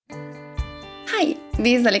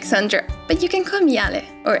this is Alexandra, but you can call me Ale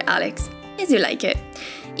or Alex, as you like it.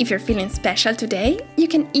 If you're feeling special today, you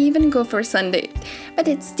can even go for Sunday, but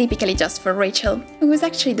it's typically just for Rachel, who was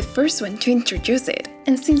actually the first one to introduce it,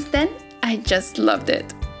 and since then, I just loved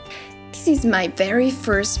it. This is my very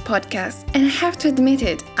first podcast, and I have to admit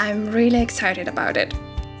it, I'm really excited about it.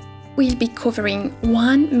 We'll be covering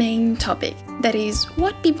one main topic, that is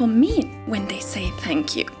what people mean when they say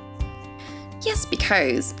thank you. Yes,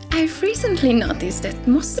 because I've recently noticed that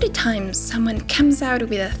most of the time someone comes out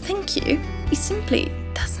with a thank you, he simply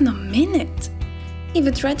does not mean it. He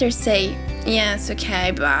would rather say, yes,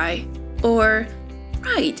 okay, bye. Or,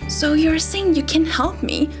 right, so you're saying you can help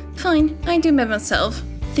me? Fine, I do by myself.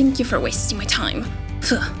 Thank you for wasting my time.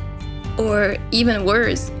 Or even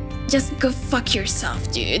worse, just go fuck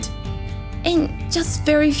yourself, dude. And just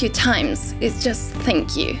very few times, it's just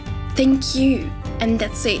thank you, and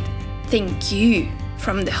that's it. Thank you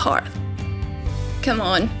from the heart. Come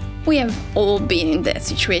on, we have all been in that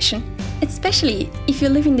situation, especially if you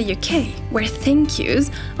live in the UK, where thank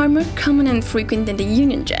yous are more common and frequent than the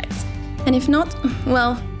Union Jacks. And if not,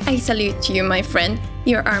 well, I salute you, my friend.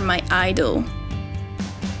 You are my idol.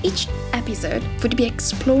 Each episode would be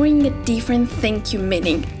exploring a different thank you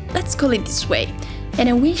meaning, let's call it this way, and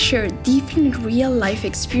I will share different real-life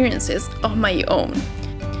experiences of my own.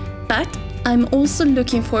 But I'm also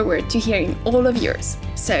looking forward to hearing all of yours.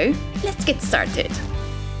 So, let's get started.